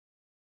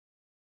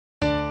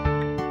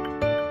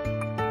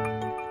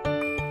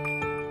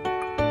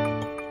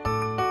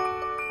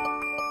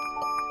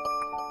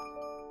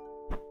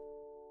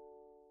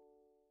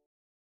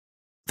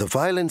The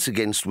Violence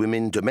Against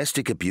Women,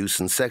 Domestic Abuse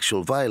and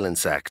Sexual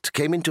Violence Act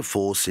came into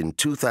force in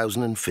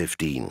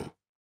 2015.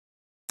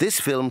 This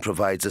film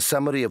provides a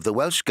summary of the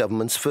Welsh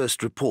Government's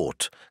first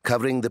report,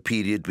 covering the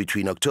period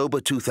between October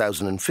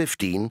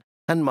 2015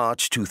 and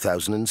March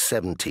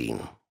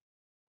 2017.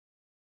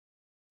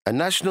 A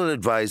National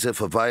Advisor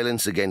for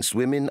Violence Against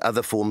Women,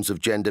 Other Forms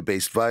of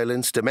Gender-Based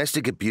Violence,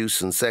 Domestic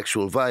Abuse and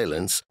Sexual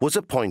Violence was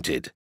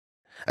appointed,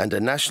 and a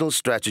national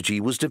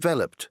strategy was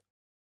developed.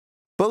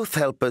 Both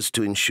help us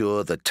to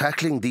ensure that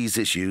tackling these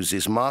issues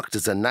is marked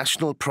as a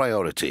national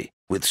priority,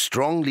 with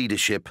strong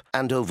leadership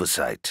and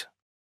oversight.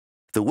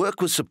 The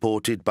work was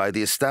supported by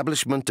the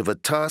establishment of a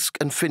task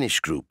and finish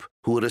group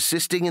who are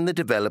assisting in the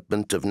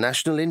development of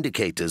national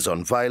indicators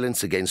on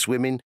violence against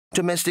women,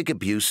 domestic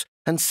abuse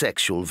and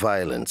sexual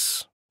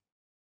violence.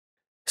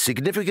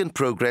 Significant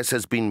progress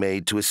has been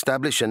made to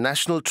establish a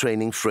national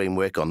training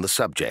framework on the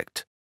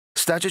subject.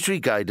 Statutory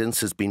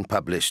guidance has been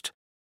published,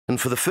 and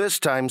for the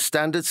first time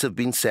standards have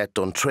been set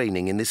on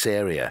training in this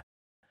area,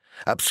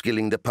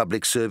 upskilling the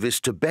public service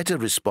to better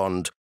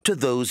respond to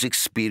those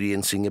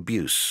experiencing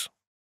abuse.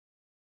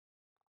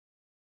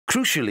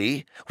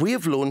 Crucially, we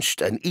have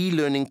launched an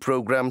e-learning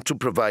program to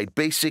provide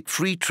basic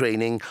free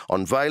training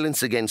on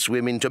violence against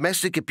women,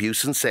 domestic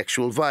abuse and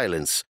sexual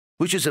violence,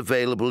 which is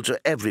available to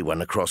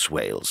everyone across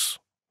Wales.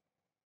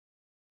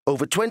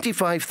 Over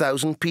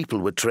 25,000 people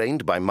were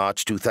trained by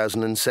March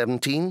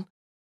 2017.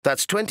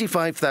 That's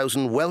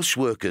 25,000 Welsh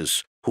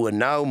workers who are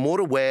now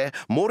more aware,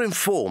 more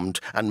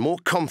informed and more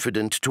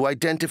confident to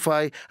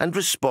identify and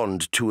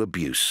respond to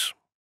abuse.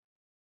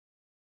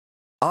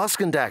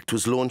 Ask and Act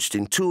was launched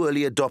in 2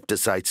 early adopter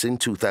sites in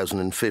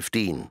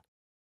 2015.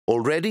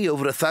 Already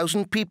over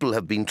 1,000 people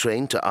have been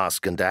trained to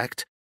Ask and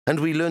Act,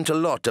 and we learnt a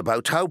lot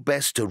about how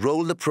best to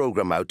roll the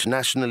programme out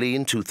nationally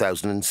in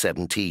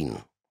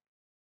 2017.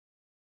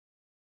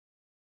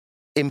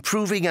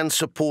 Improving and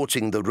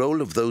supporting the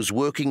role of those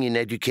working in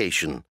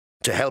education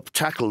to help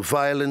tackle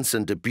violence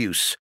and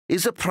abuse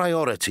is a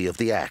priority of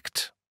the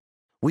Act.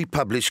 We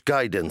publish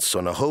guidance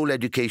on a whole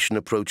education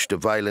approach to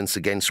violence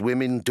against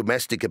women,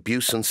 domestic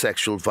abuse and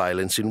sexual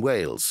violence in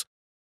Wales,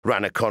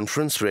 ran a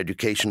conference for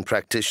education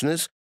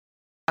practitioners,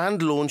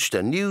 and launched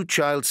a new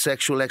child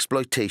sexual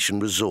exploitation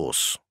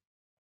resource.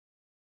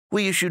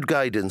 We issued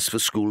guidance for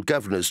school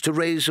governors to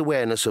raise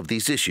awareness of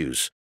these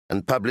issues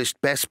and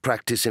published best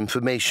practice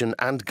information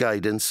and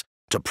guidance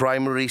to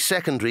primary,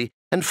 secondary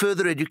and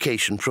further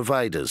education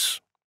providers.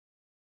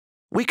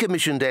 We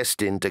commissioned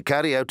Estyn to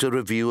carry out a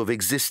review of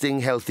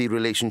existing healthy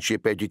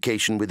relationship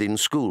education within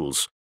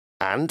schools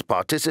and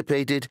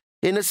participated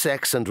in a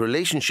sex and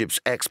relationships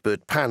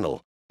expert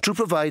panel to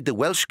provide the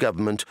Welsh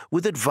Government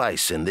with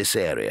advice in this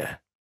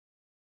area.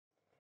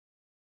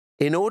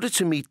 In order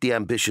to meet the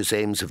ambitious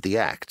aims of the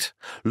Act,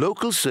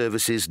 local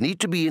services need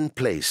to be in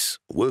place,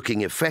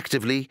 working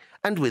effectively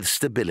and with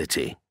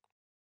stability.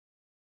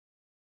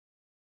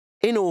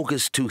 In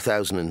August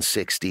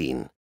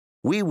 2016,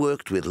 we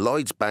worked with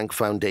Lloyds Bank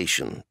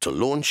Foundation to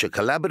launch a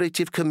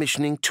collaborative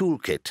commissioning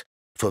toolkit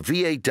for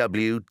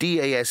VAW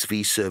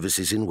DASV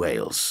services in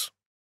Wales.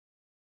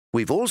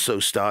 We've also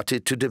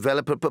started to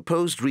develop a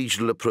proposed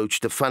regional approach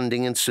to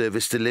funding and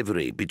service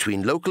delivery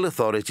between local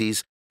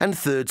authorities and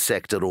third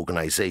sector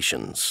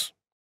organisations.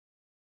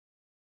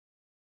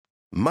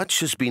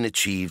 Much has been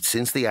achieved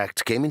since the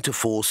Act came into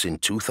force in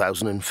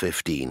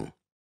 2015.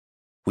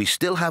 We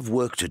still have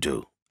work to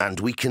do, and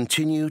we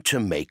continue to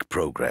make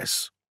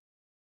progress.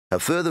 A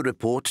further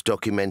report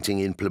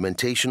documenting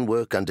implementation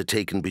work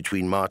undertaken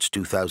between March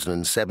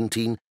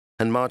 2017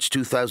 and March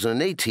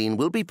 2018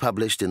 will be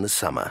published in the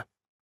summer.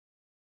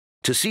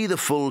 To see the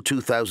full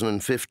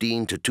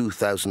 2015 to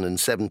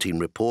 2017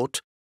 report,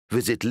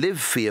 visit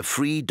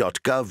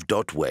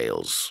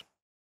livefearfree.gov.wales.